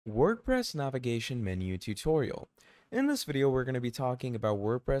WordPress Navigation Menu tutorial. In this video, we're going to be talking about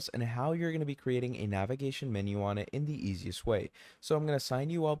WordPress and how you're going to be creating a navigation menu on it in the easiest way. So I'm going to sign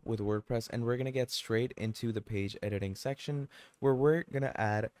you up with WordPress and we're going to get straight into the page editing section where we're going to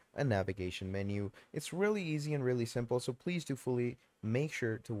add a navigation menu. It's really easy and really simple, so please do fully make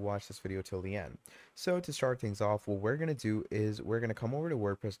sure to watch this video till the end. So to start things off, what we're going to do is we're going to come over to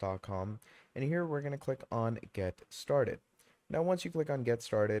wordpress.com and here we're going to click on Get Started. Now, once you click on Get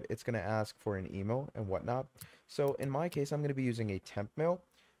Started, it's going to ask for an email and whatnot. So in my case, I'm going to be using a temp mail,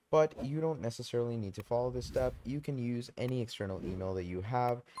 but you don't necessarily need to follow this step. You can use any external email that you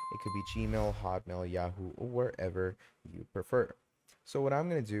have. It could be Gmail, Hotmail, Yahoo, or wherever you prefer. So what I'm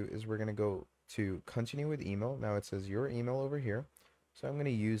going to do is we're going to go to continue with email. Now it says your email over here. So I'm going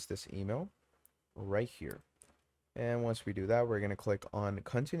to use this email right here. And once we do that, we're going to click on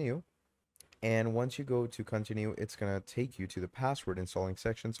continue. And once you go to continue, it's going to take you to the password installing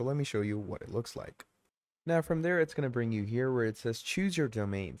section. So let me show you what it looks like. Now from there, it's going to bring you here where it says choose your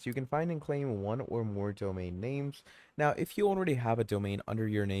domains. You can find and claim one or more domain names. Now, if you already have a domain under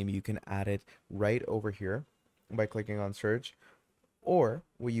your name, you can add it right over here by clicking on search. Or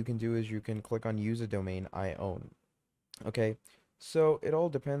what you can do is you can click on use a domain I own. Okay, so it all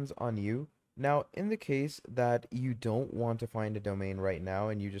depends on you. Now, in the case that you don't want to find a domain right now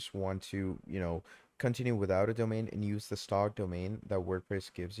and you just want to, continue without a domain and use the stock domain that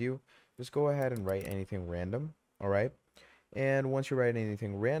WordPress gives you, just go ahead and write anything random, all right? And once you write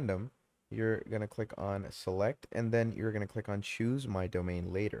anything random, you're going to click on select and then you're going to click on choose my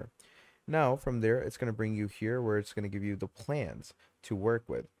domain later. Now, from there, it's going to bring you here where it's going to give you the plans to work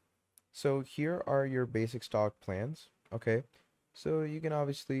with. So here are your basic stock plans, okay? So you can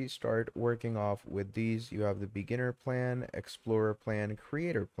obviously start working off with these. You have the beginner plan, explorer plan,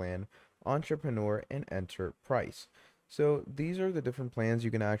 creator plan, entrepreneur, and enterprise. So these are the different plans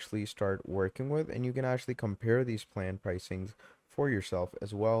you can actually start working with, and you can actually compare these plan pricings for yourself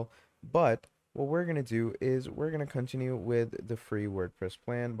as well. But what we're going to do is we're going to continue with the free WordPress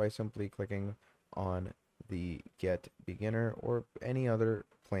plan by simply clicking on the get beginner or any other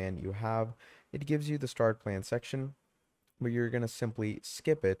plan you have. It gives you the start plan section, but you're going to simply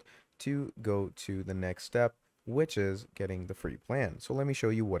skip it to go to the next step, which is getting the free plan. So let me show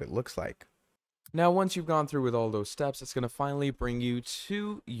you what it looks like. Now, once you've gone through with all those steps, it's going to finally bring you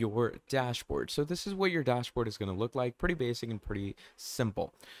to your dashboard. So this is what your dashboard is going to look like. Pretty basic and pretty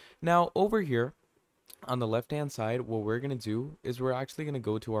simple. Now, over here on the left-hand side, what we're going to do is we're actually going to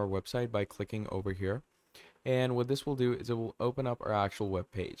go to our website by clicking over here. And what this will do is it will open up our actual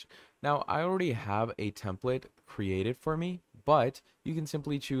web page. Now, I already have a template created for me, but you can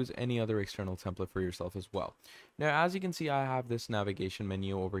simply choose any other external template for yourself as well. Now, as you can see, I have this navigation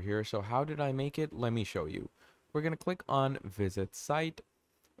menu over here. So how did I make it? Let me show you. We're going to click on Visit Site.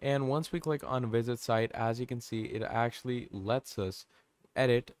 And once we click on Visit Site, as you can see, it actually lets us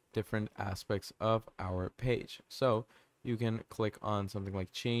edit different aspects of our page. So you can click on something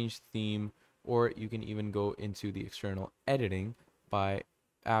like Change Theme, or you can even go into the external editing by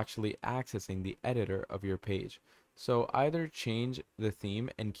actually accessing the editor of your page. So either change the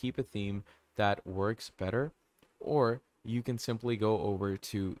theme and keep a theme that works better, or you can simply go over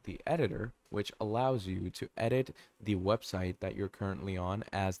to the editor, which allows you to edit the website that you're currently on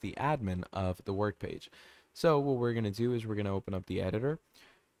as the admin of the work page. So what we're going to do is we're going to open up the editor.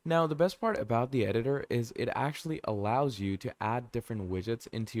 Now, the best part about the editor is it actually allows you to add different widgets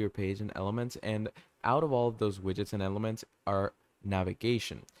into your page and elements, and out of all of those widgets and elements are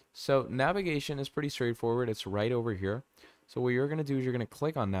navigation. So navigation is pretty straightforward. It's right over here. So what you're going to do is you're going to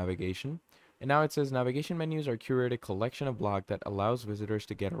click on navigation, and now it says navigation menus are curated collection of block that allows visitors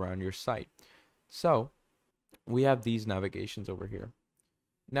to get around your site. So we have these navigations over here.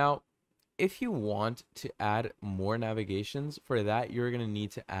 Now, if you want to add more navigations, for that, you're going to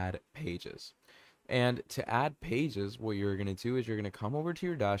need to add pages. And to add pages, what you're going to do is you're going to come over to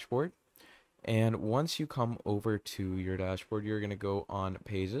your dashboard. And once you come over to your dashboard, you're going to go on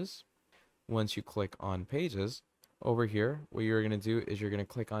pages. Once you click on pages, over here, what you're going to do is you're going to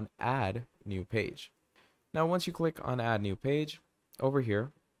click on add new page. Now, once you click on add new page, over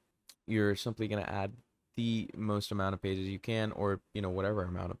here, you're simply going to add the most amount of pages you can, or whatever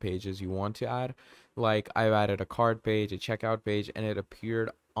amount of pages you want to add. Like I've added a cart page, a checkout page, and it appeared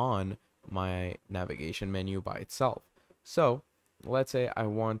on my navigation menu by itself. So let's say I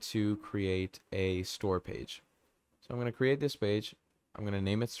want to create a store page. So I'm going to create this page. I'm going to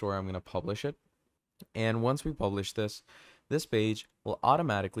name it store. I'm going to publish it. And once we publish this page will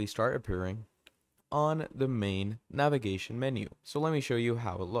automatically start appearing on the main navigation menu. So let me show you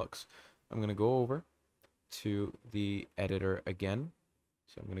how it looks. I'm going to go over to the editor again.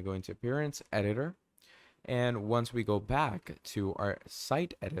 So I'm going to go into Appearance Editor. And once we go back to our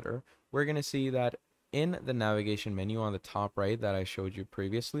site editor, we're going to see that in the navigation menu on the top right that I showed you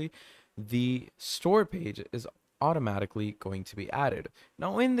previously, the store page is automatically going to be added.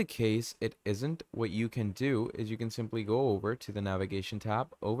 Now, in the case it isn't, what you can do is you can simply go over to the navigation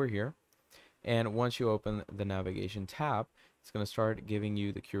tab over here. And once you open the navigation tab, it's going to start giving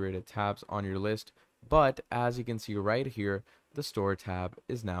you the curated tabs on your list. But as you can see right here, the store tab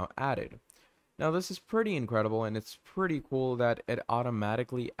is now added. Now this is pretty incredible, and it's pretty cool that it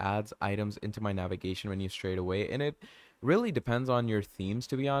automatically adds items into my navigation menu straight away. And it really depends on your themes,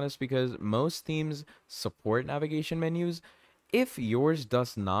 to be honest, because most themes support navigation menus. If yours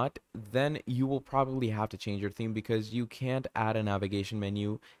does not, then you will probably have to change your theme, because you can't add a navigation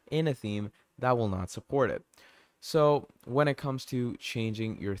menu in a theme that will not support it. So when it comes to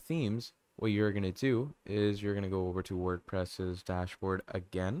changing your themes, what you're going to do is you're going to go over to WordPress's dashboard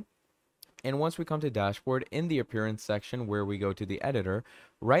again. And once we come to dashboard, in the appearance section where we go to the editor,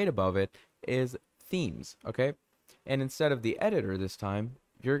 right above it is themes, okay? And instead of the editor this time,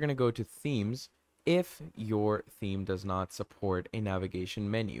 you're going to go to themes if your theme does not support a navigation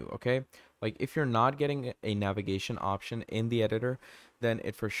menu, okay? Like if you're not getting a navigation option in the editor, then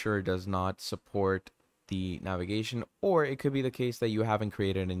it for sure does not support the navigation, or it could be the case that you haven't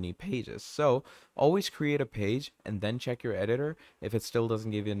created any pages. So always create a page and then check your editor. If it still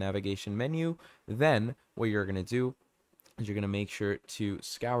doesn't give you a navigation menu, then what you're going to do is you're going to make sure to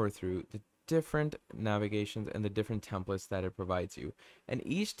scour through the different navigations and the different templates that it provides you. And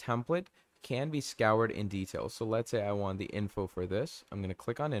each template can be scoured in detail. So let's say I want the info for this. I'm going to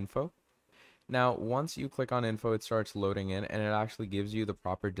click on info. Now, once you click on info, it starts loading in, and it actually gives you the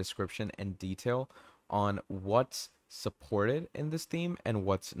proper description and detail on what's supported in this theme and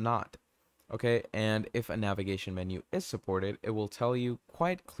what's not. Okay, and if a navigation menu is supported, it will tell you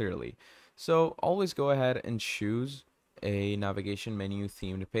quite clearly. So always go ahead and choose a navigation menu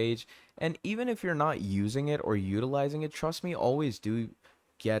themed page. And even if you're not using it or utilizing it, trust me, always do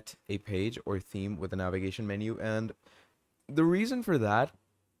get a page or theme with a navigation menu. And the reason for that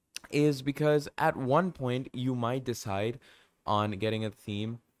is because at one point you might decide on getting a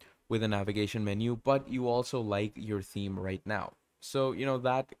theme with a navigation menu, but you also like your theme right now. So,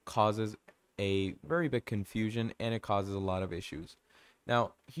 that causes a very big confusion, and it causes a lot of issues.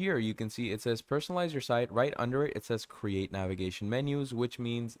 Now, here you can see it says personalize your site. Right under it, it says create navigation menus, which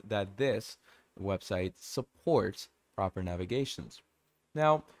means that this website supports proper navigations.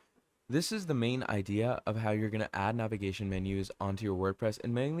 Now, this is the main idea of how you're going to add navigation menus onto your WordPress. It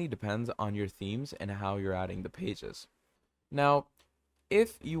mainly depends on your themes and how you're adding the pages. Now,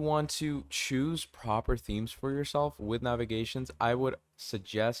 if you want to choose proper themes for yourself with navigations, I would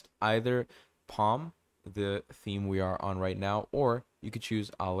suggest either Palm, the theme we are on right now, or you could choose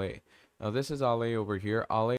Ale. Now this is Ale over here. Ale